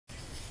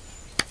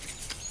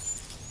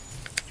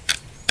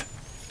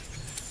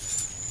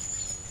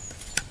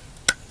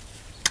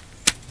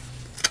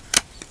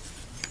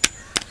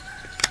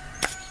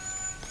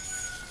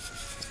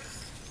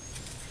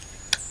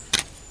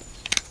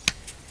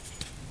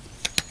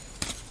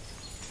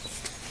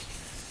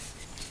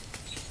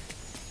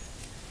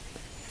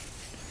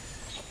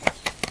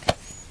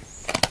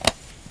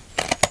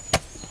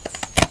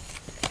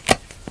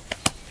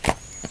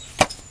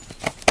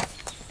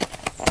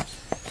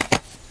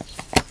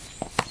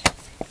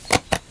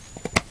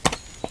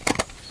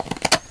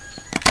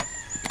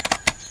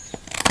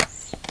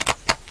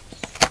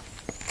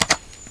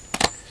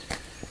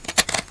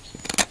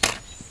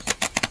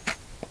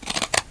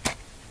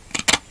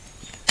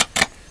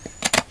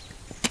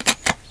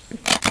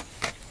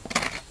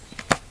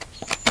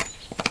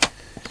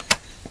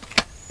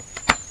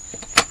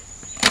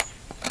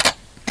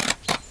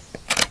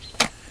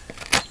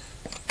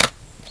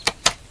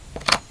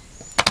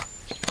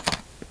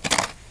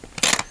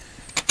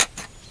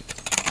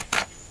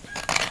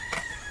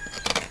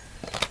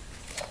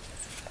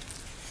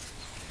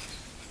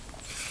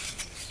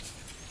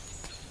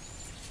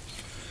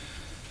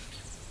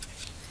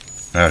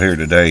out here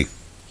today,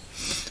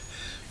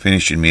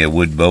 finishing me a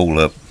wood bowl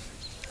up,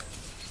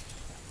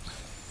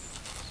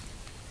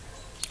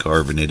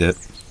 carving it up.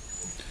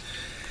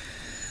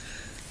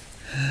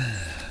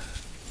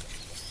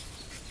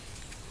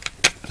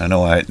 I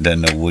know I hadn't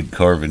done no wood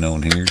carving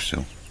on here, so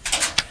I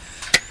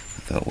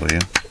thought,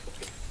 well,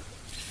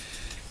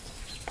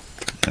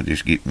 I'll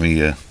just get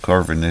me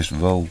carving this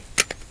bowl.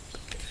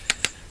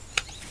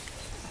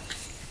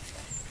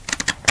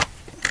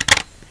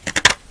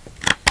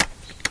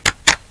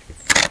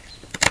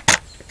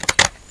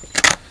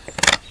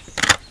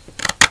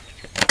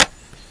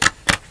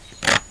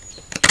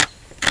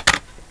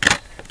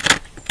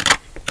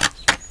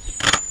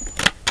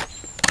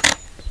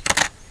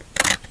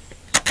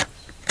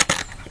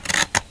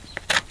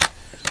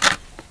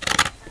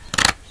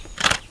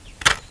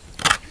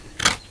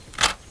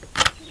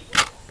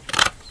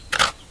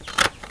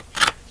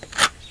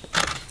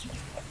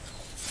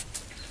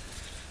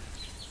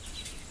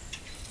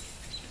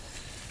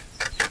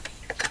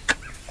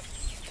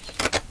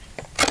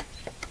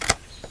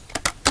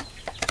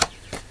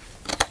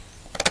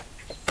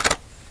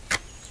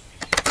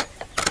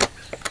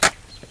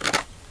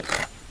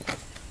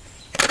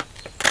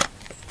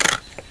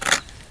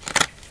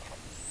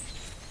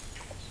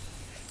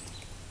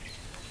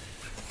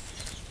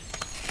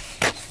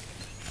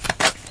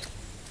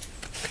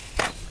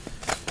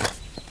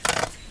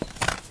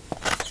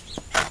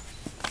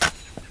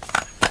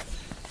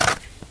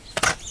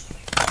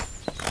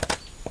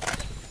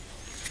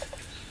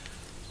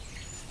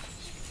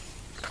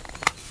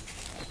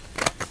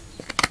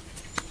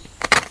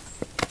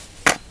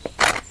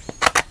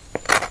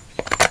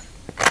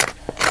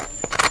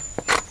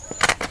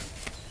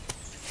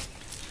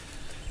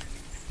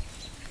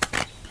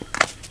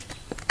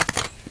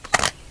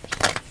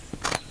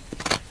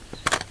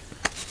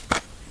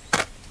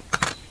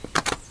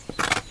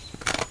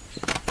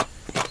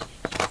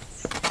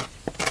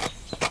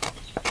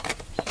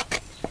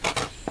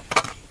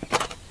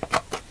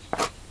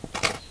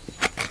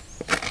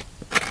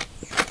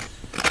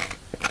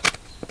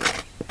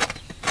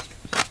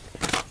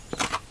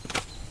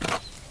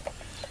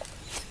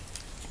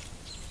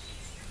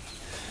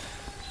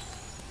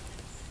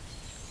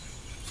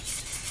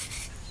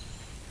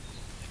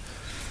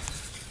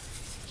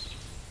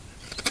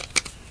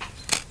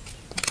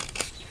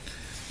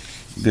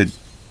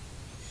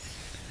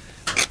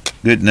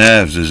 Good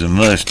knives is a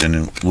must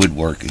in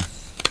woodworking.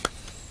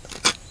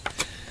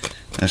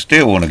 I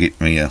still want to get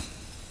me I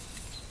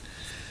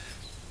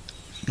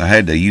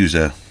had to use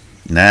a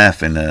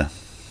knife and a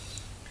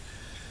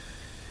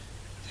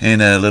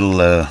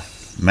little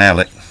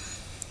mallet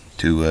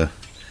to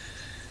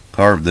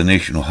carve the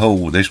initial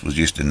hole. This was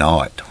just a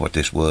knot, what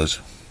this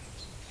was,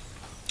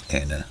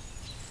 and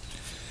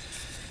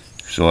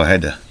so I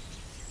had to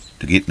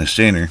get in the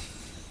center.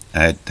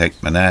 I had to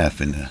take my knife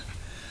and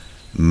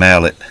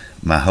mallet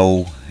my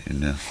hole,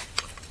 and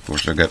of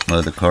course I got my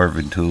other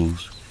carving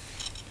tools.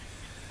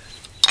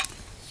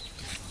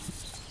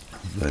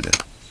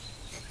 But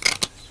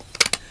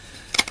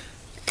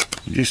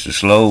just a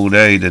slow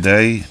day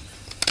today.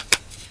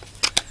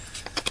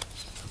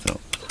 So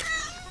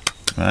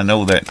I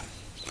know that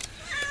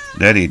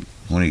Daddy,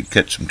 when he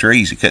cut some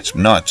trees, he cut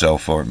some knots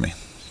off for me.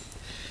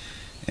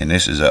 And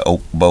this is an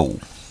oak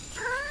bowl.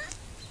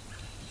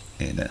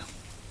 And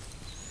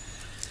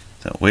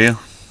so,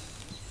 well,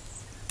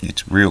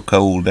 it's a real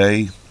cold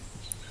day.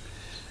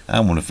 I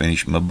want to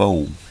finish my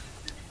bowl,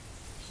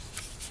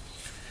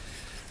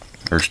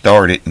 or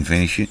start it and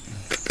finish it.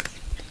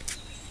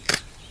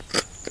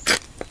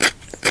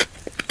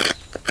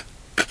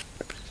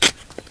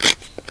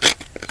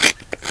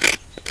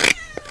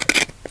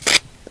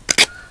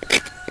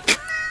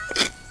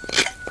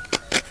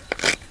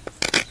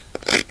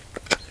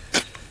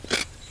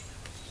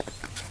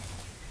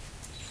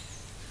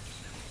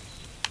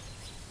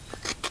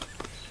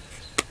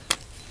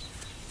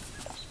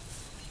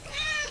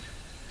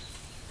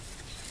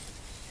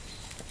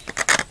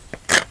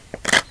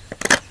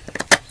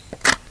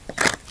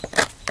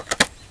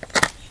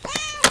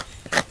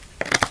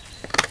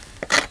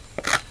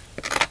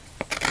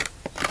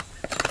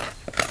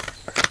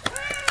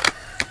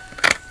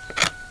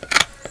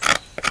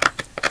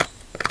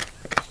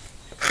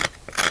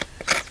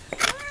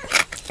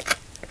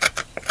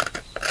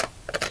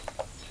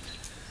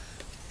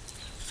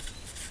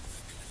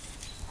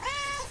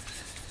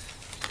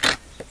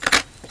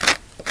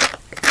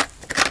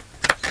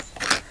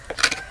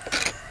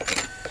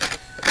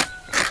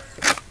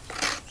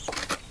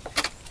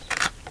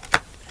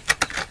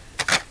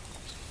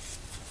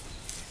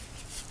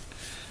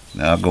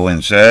 Now I'll go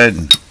inside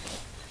and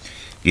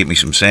get me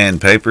some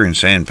sandpaper and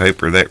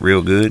sandpaper that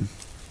real good,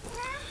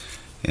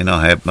 and I'll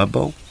have my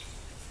bowl.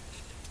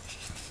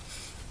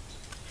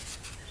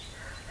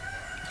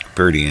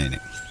 Pretty, ain't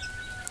it?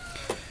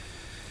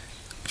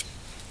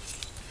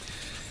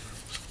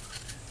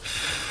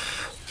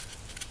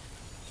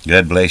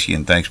 God bless you,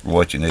 and thanks for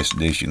watching this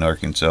edition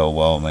Arkansas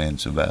Wildman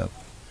Survival.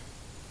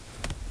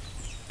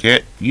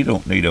 Cat, you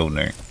don't need on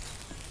there.